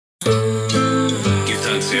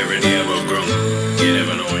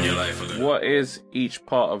What is each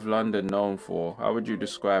part of London known for? How would you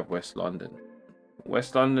describe West London?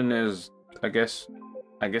 West London is, I guess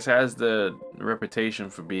it has the reputation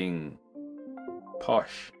for being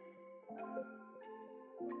posh.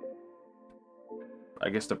 I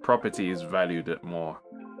guess the property is valued at more.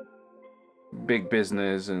 Big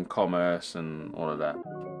business and commerce and all of that.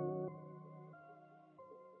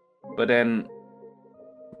 But then,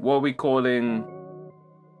 what are we calling?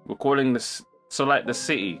 We're calling this, so like the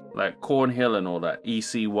city, like Cornhill and all that,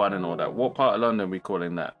 EC1 and all that. What part of London are we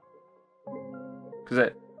calling that? Because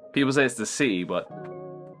people say it's the city, but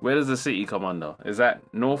where does the city come under? Is that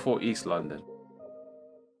North or East London?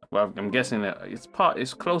 Well, I'm guessing that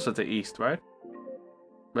it's closer to East, right?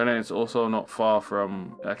 But then it's also not far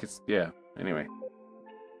from, like, it's, yeah, anyway.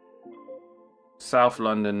 South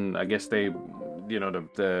London, I guess they, you know,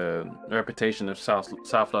 the reputation of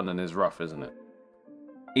South London is rough, isn't it?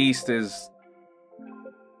 East is,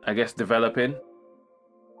 I guess, developing,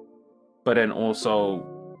 but then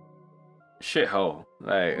also shithole.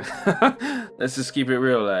 Like, let's just keep it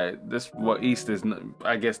real. Like, this what East is.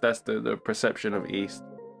 I guess that's the perception of East,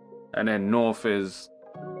 and then North is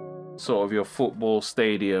sort of your football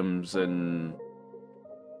stadiums and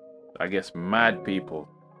I guess mad people.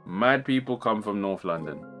 Mad people come from North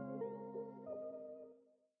London.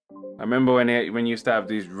 I remember when you used to have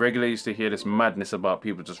these, regularly used to hear this madness about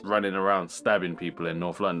people just running around stabbing people in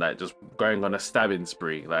North London, like just going on a stabbing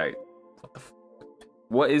spree. Like,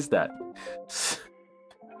 what is that?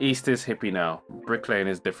 East is hippie now. Brick Lane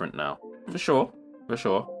is different now. For sure. For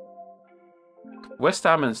sure. West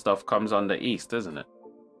Ham and stuff comes under East, isn't it?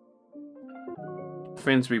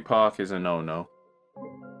 Finsbury Park is a no-no.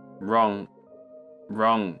 Wrong.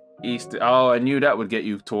 Wrong. East. Oh, I knew that would get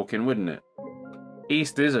you talking, wouldn't it?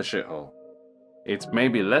 East is a shithole. It's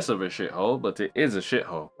maybe less of a shithole, but it is a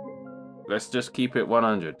shithole. Let's just keep it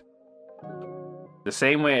 100. The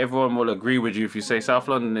same way everyone will agree with you if you say South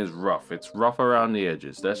London is rough. It's rough around the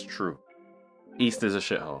edges. That's true. East is a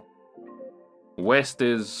shithole. West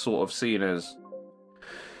is sort of seen as...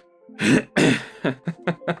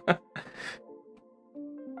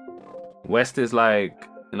 West is like,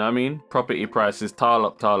 you know what I mean? Property prices, tile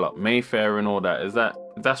up, Mayfair and all that.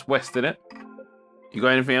 That's West, innit? You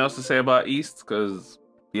got anything else to say about East? Because,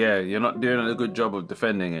 yeah, you're not doing a good job of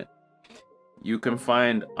defending it. You can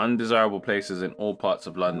find undesirable places in all parts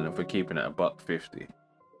of London if we're keeping it $1.50.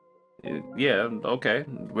 Yeah, okay.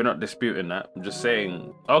 We're not disputing that. I'm just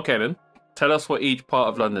saying, okay then. Tell us what each part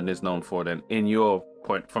of London is known for then, in your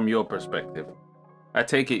point, from your perspective. I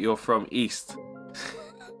take it you're from East.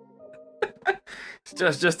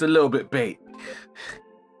 It's just a little bit bait.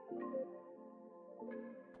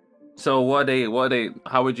 So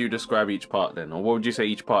how would you describe each part then? Or what would you say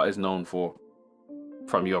each part is known for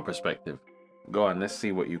from your perspective? Go on, let's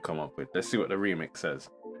see what you come up with. Let's see what the remix says.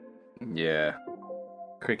 Yeah.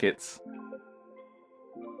 Crickets.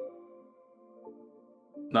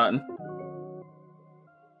 Nothing.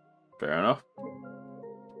 Fair enough.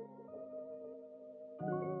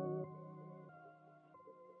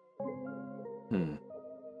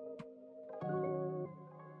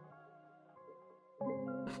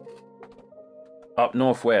 Up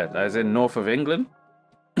north where? As in north of England?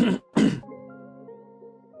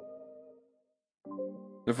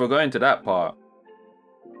 If we're going to that part,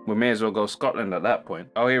 we may as well go Scotland at that point.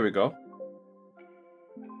 Oh, here we go.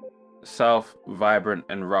 South, vibrant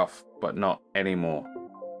and rough, but not anymore.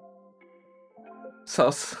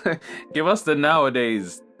 So, give us the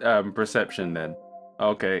nowadays perception then.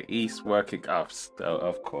 Okay, East working ups,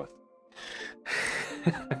 of course.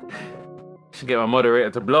 Should get my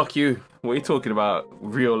moderator to block you. What are you talking about?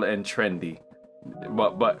 Real and trendy,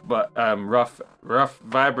 but rough,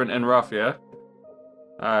 vibrant and rough, yeah.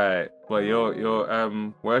 All right. Well,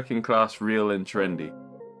 you're working class, real and trendy.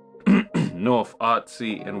 North,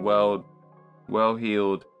 artsy and well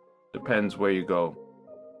heeled. Depends where you go.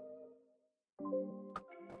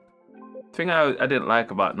 The thing I didn't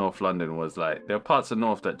like about North London was like there are parts of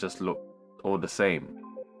North that just look all the same.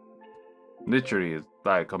 Literally, it's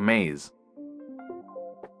like a maze.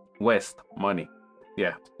 West, money.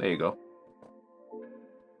 Yeah, there you go.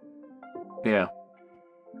 Yeah.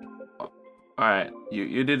 Alright,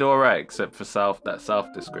 you did alright except for South, that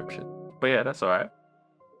South description. But yeah, that's alright.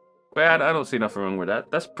 But yeah, I don't see nothing wrong with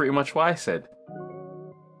that. That's pretty much what I said.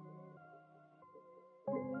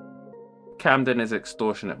 Camden is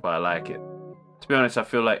extortionate, but I like it. To be honest, I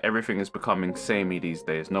feel like everything is becoming samey these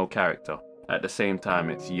days. No character. At the same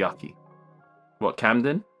time, it's yucky. What,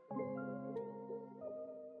 Camden?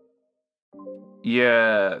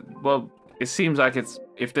 Yeah, well, it seems like it's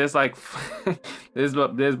if there's like there's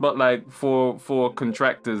but like four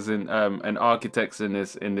contractors and architects in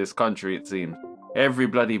this country. It seems every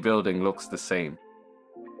bloody building looks the same.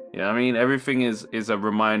 You know what I mean? Everything is a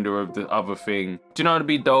reminder of the other thing. Do you know what'd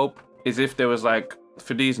be dope? Is if there was like,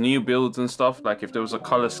 for these new builds and stuff, like if there was a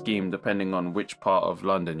color scheme depending on which part of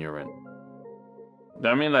London you're in. You know what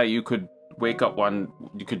I mean? Like you could wake up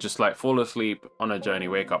you could just like fall asleep on a journey,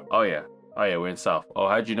 wake up, oh yeah, we're in South. Oh,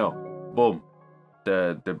 how'd you know? Boom.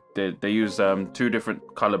 They use 2 different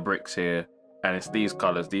color bricks here, and it's these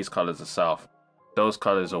colors are South. Those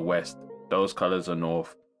colors are West. Those colors are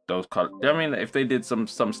North. Those colors. I mean, if they did some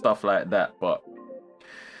stuff like that, but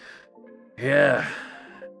yeah,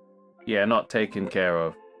 not taken care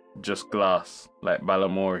of, just glass like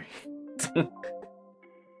Balamori.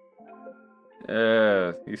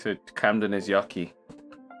 You said Camden is yucky.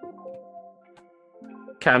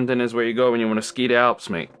 Camden is where you go when you want to ski the Alps,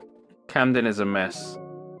 mate. Camden is a mess,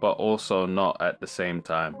 but also not at the same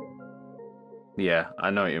time. Yeah, I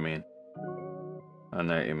know what you mean. I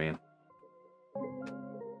know what you mean.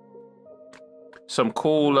 Some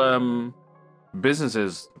cool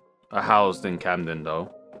businesses are housed in Camden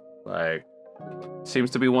though. Like,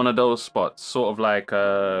 seems to be one of those spots, sort of like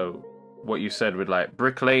what you said with like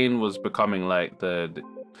Brick Lane was becoming like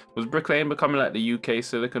was Brick Lane becoming like the UK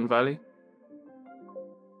Silicon Valley?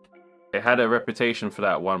 It had a reputation for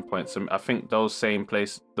that at one point. So I think those same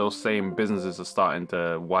businesses are starting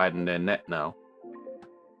to widen their net now.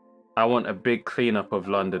 I want a big cleanup of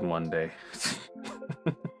London one day.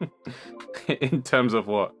 In terms of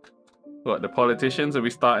what? What, the politicians? Are we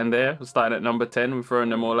starting there? We're starting at number 10, we're throwing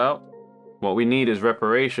them all out? What we need is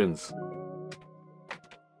reparations.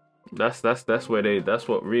 That's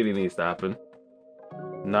what really needs to happen.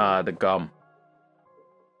 Nah, the gum.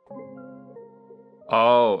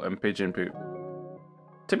 Oh, and pigeon poop.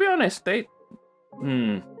 To be honest, I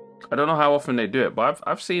don't know how often they do it, but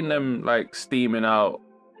I've seen them like steaming out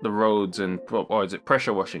the roads and, or is it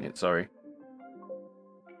pressure washing it? Sorry.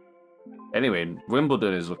 Anyway,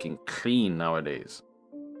 Wimbledon is looking clean nowadays.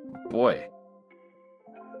 Boy,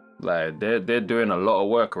 like they're doing a lot of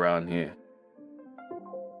work around here.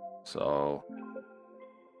 So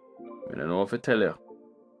I don't know if I tell you.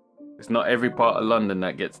 It's not every part of London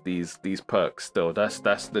that gets these perks still. That's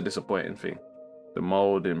the disappointing thing. The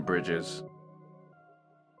mold in bridges.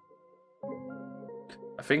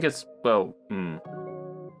 I think it's, well,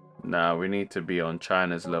 nah, we need to be on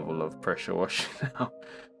China's level of pressure washing now.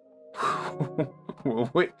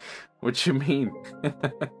 What you mean?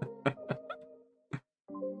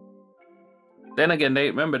 Then again,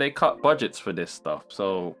 they cut budgets for this stuff,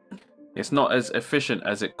 so it's not as efficient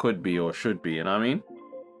as it could be or should be, you know what I mean?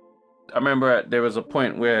 I remember there was a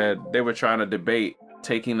point where they were trying to debate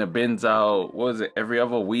taking the bins out, what was it, every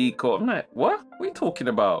other week, or I'm like, what are we talking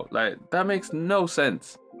about? Like, that makes no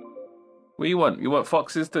sense. What do you want? You want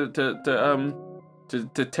foxes to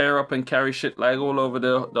tear up and carry shit like all over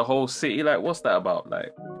the whole city? Like, what's that about?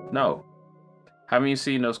 Like, no. Haven't you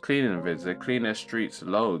seen those cleaning vids? They clean their streets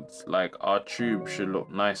loads. Like, our tube should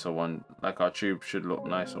look nicer one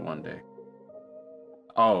day.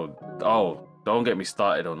 Oh, don't get me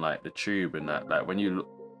started on like the tube and that. Like when you look,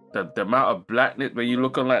 the amount of blackness when you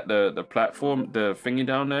look on like the platform, the thingy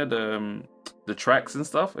down there, the tracks and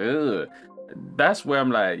stuff. Ugh. That's where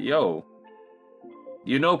I'm like, yo,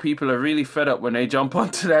 you know, people are really fed up when they jump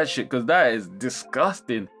onto that shit, because that is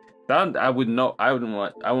disgusting. I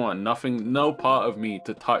want nothing, no part of me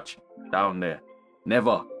to touch down there.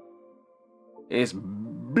 Never. It's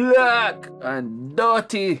black and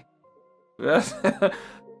dirty.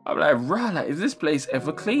 I'm like, rah, like, is this place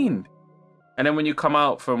ever cleaned? And then when you come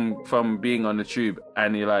out from being on the tube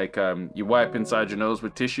and you like you wipe inside your nose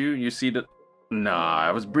with tissue, you see that, nah,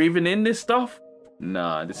 I was breathing in this stuff.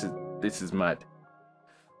 Nah, this is mad.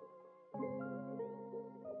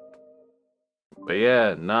 But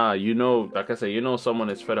yeah, nah, you know, like I said, you know, someone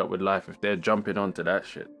is fed up with life if they're jumping onto that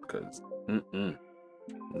shit, because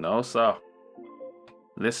no sir.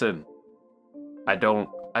 Listen, I don't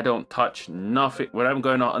touch nothing when I'm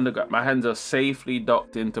going out underground. My hands are safely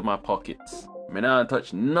docked into my pockets. I mean, I don't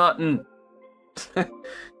touch nothing.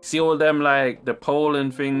 See all them like the pole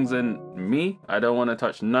and things, and me, I don't want to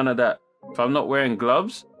touch none of that. If I'm not wearing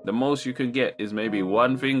gloves, the most you can get is maybe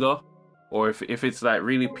one finger, or if it's like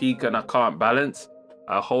really peak and I can't balance,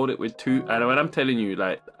 I hold it with two. And when I'm telling you,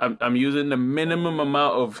 like I'm using the minimum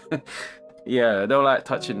amount of yeah, I don't like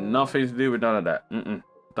touching nothing to do with none of that.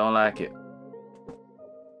 Don't like it.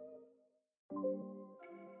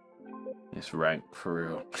 It's rank for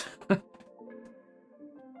real.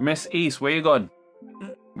 Miss East, where you gone?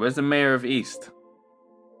 Where's the mayor of East?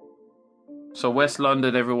 So West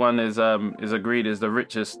London, everyone is agreed is the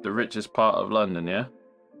richest part of London, yeah?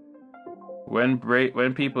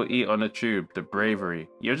 When people eat on a tube, the bravery.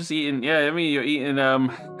 You're just eating, yeah, I mean you're eating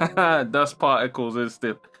dust particles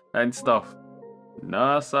and stuff.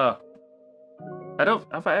 Nah, sir. I don't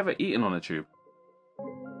have I ever eaten on a tube?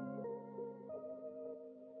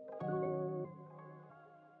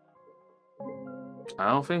 I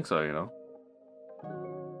don't think so, you know.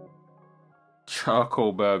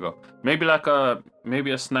 Charcoal burger. Maybe like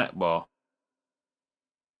maybe a snack bar.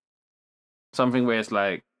 Something where it's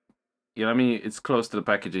like, you know what I mean? It's close to the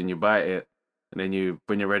packaging, you bite it, and then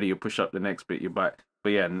when you're ready, you push up the next bit, you bite.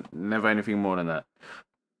 But yeah, never anything more than that.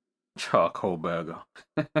 Charcoal burger.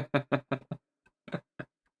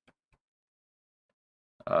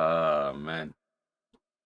 Man.